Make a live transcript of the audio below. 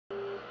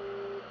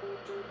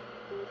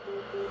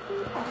Hey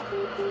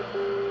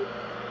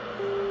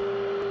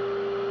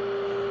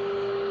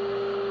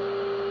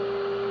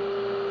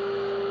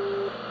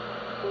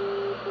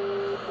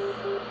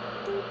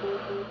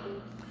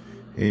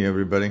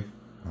everybody,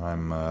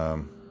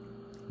 I'm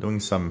doing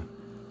some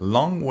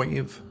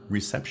Longwave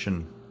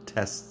reception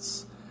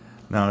tests.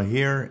 Now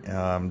here,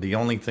 the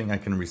only thing I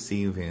can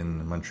receive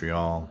in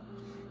Montreal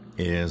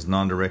is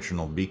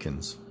non-directional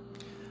beacons.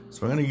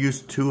 So I'm going to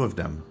use two of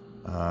them.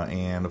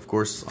 And of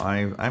course,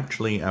 I've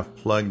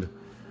plugged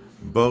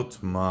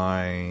both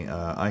my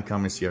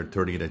Icom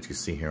R30 that you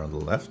see here on the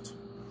left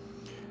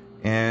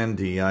and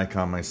the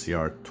Icom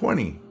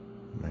R20,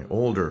 my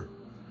older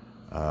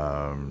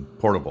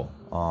portable,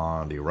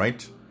 on the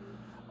right,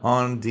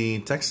 on the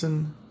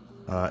Tecsun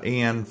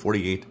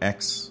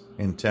AN-48X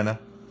antenna.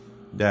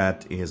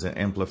 That is an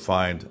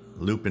amplified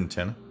loop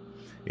antenna.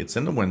 It's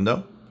in the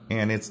window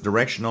and it's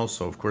directional,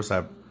 so of course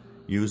I've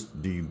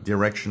used the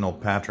directional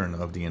pattern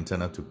of the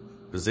antenna to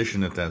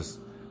position it as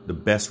the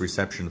best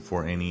reception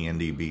for any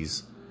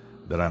NDBs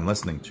that I'm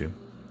listening to.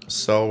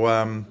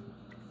 So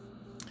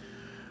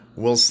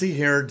we'll see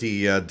here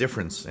the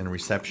difference in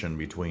reception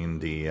between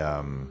the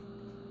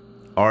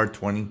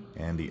R20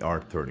 and the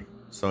R30.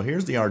 So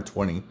here's the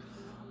R20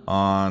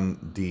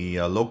 on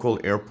the local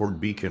airport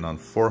beacon on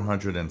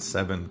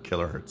 407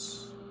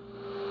 kilohertz.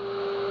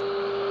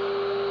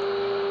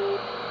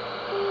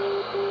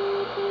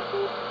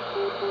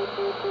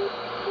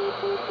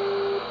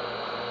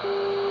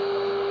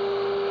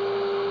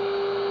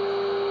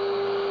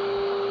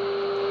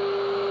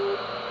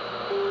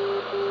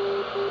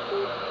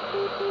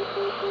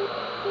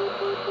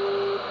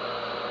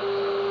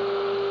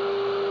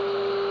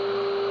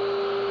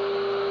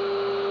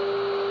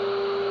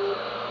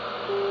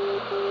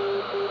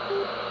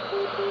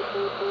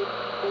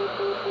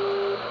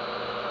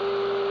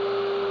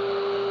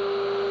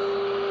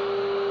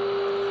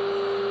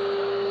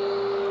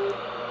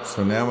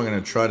 So now we're going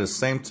to try the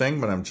same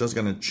thing, but I'm just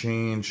going to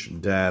change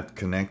that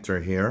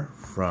connector here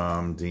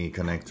from the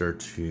connector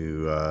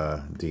to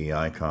the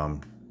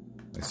Icom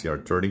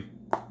ICR30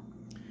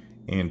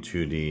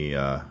 into the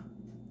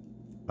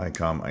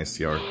Icom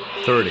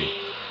ICR30.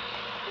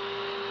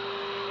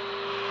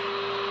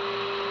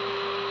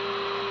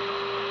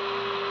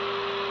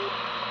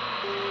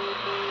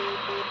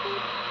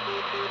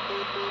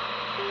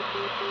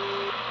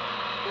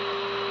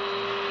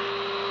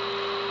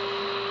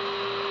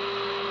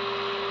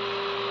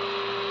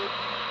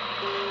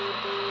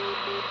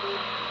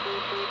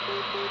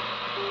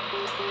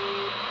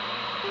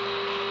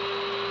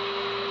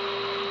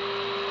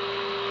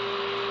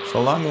 So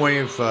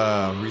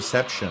Longwave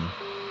reception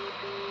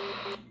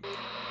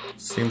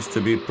seems to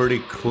be pretty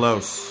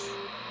close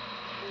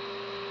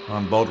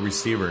on both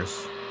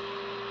receivers.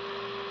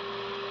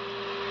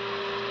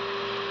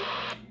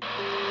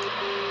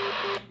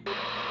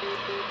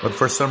 But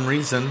for some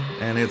reason,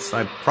 and it's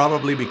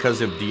probably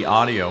because of the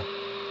audio,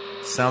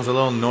 sounds a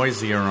little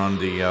noisier on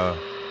the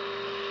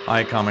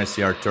Icom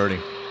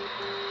ICR30.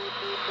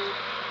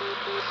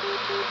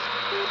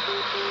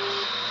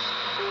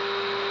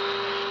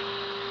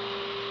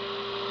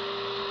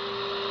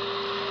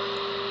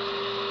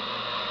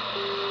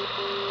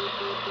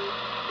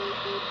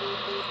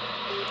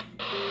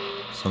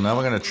 So now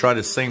we're going to try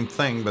the same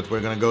thing, but we're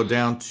going to go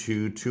down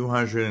to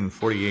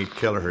 248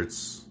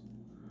 kilohertz.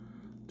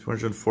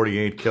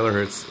 248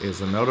 kilohertz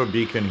is another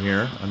beacon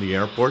here on the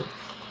airport.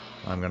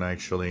 I'm going to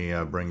actually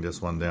bring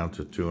this one down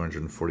to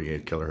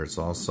 248 kilohertz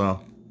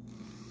also.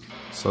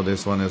 So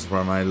this one is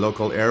for my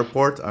local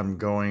airport. I'm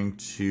going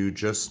to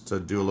just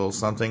do a little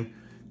something,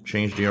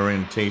 change the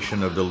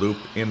orientation of the loop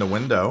in the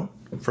window,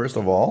 first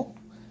of all,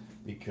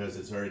 because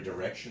it's very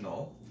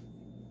directional.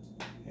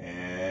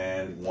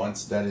 And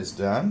once that is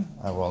done,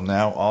 I will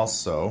now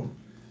also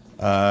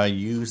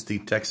use the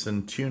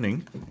Tecsun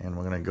tuning, and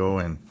we're going to go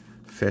and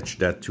fetch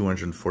that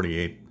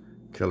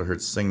 248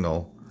 kilohertz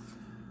signal,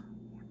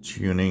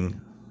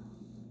 tuning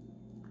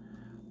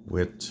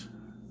with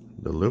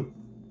the loop.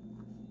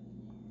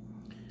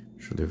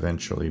 Should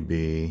eventually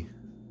be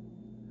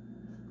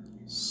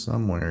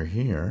somewhere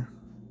here.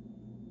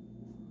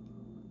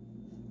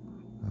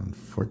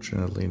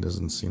 Unfortunately, it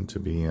doesn't seem to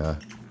be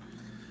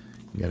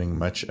getting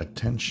much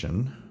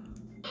attention.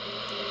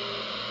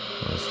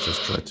 Let's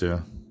just try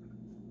to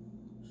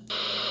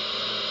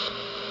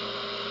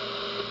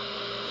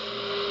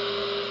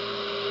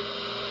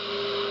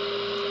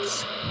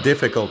it's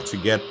difficult to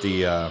get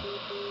the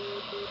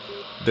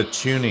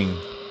tuning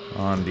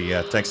on the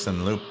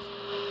Tecsun loop.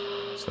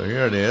 So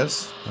here it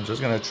is. I'm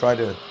just going to try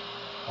to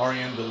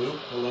orient the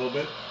loop a little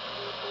bit.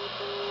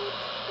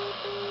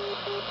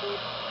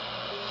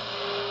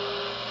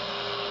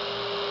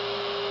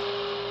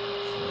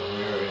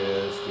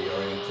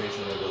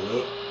 Of the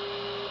loop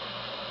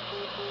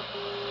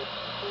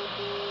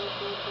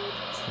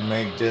to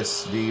make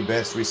this the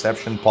best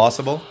reception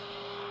possible.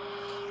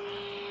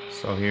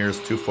 So here's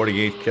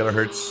 248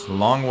 kilohertz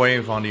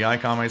Longwave on the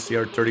Icom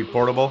ICR30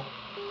 portable.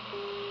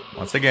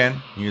 Once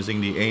again,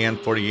 using the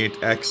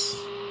AN-48X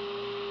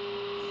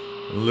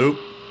loop.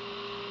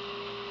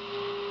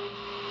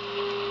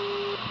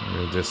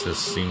 this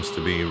seems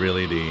to be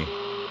really the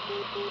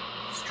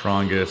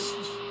strongest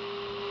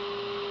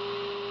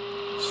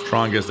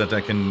that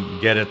I can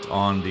get it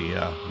on the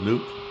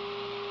loop.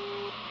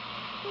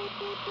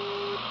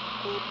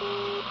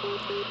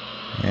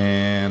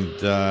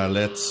 And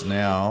let's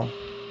now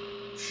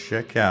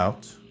check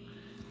out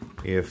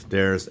if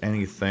there's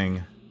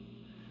anything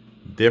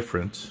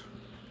different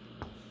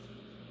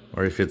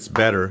or if it's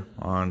better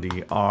on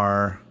the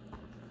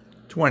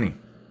R20.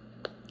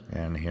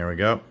 And here we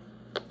go.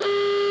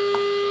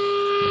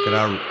 Look at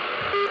our...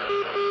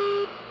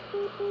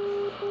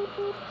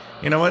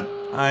 You know what?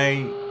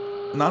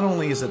 Not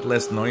only is it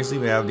less noisy,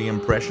 we have the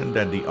impression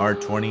that the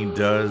R20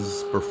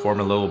 does perform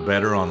a little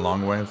better on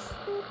Longwave.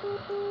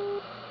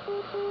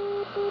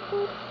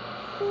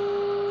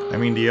 I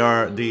mean, the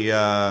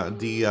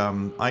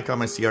Icom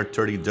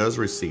R30 does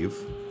receive,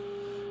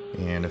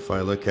 and if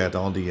I look at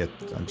all the,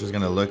 I'm just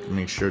gonna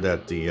make sure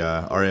that the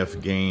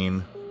RF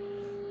gain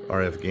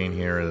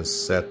here is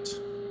set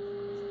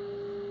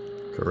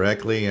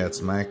correctly.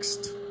 It's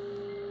maxed,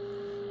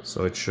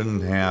 so it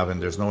shouldn't have, and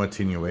there's no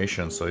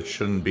attenuation, so it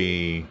shouldn't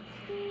be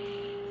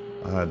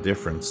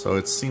different. So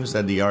it seems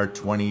that the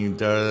R20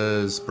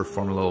 does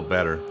perform a little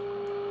better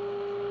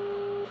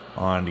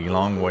on the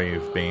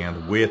Longwave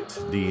band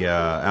with the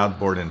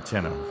outboard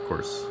antenna, of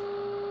course.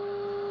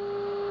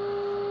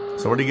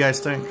 So what do you guys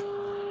think?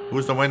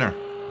 Who's the winner?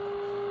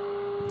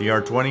 The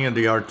R20 and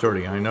the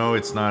R30? I know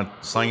it's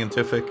not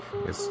scientific,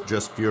 it's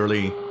just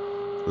purely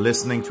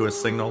listening to a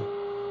signal,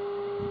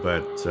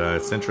 but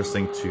it's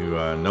interesting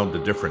to note the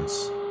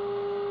difference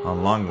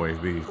on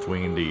Longwave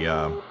between the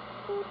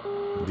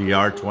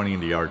R20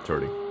 and the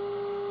R30.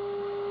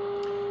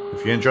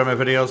 If you enjoy my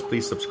videos,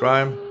 please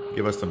subscribe,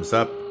 give us thumbs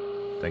up.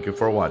 Thank you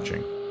for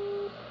watching.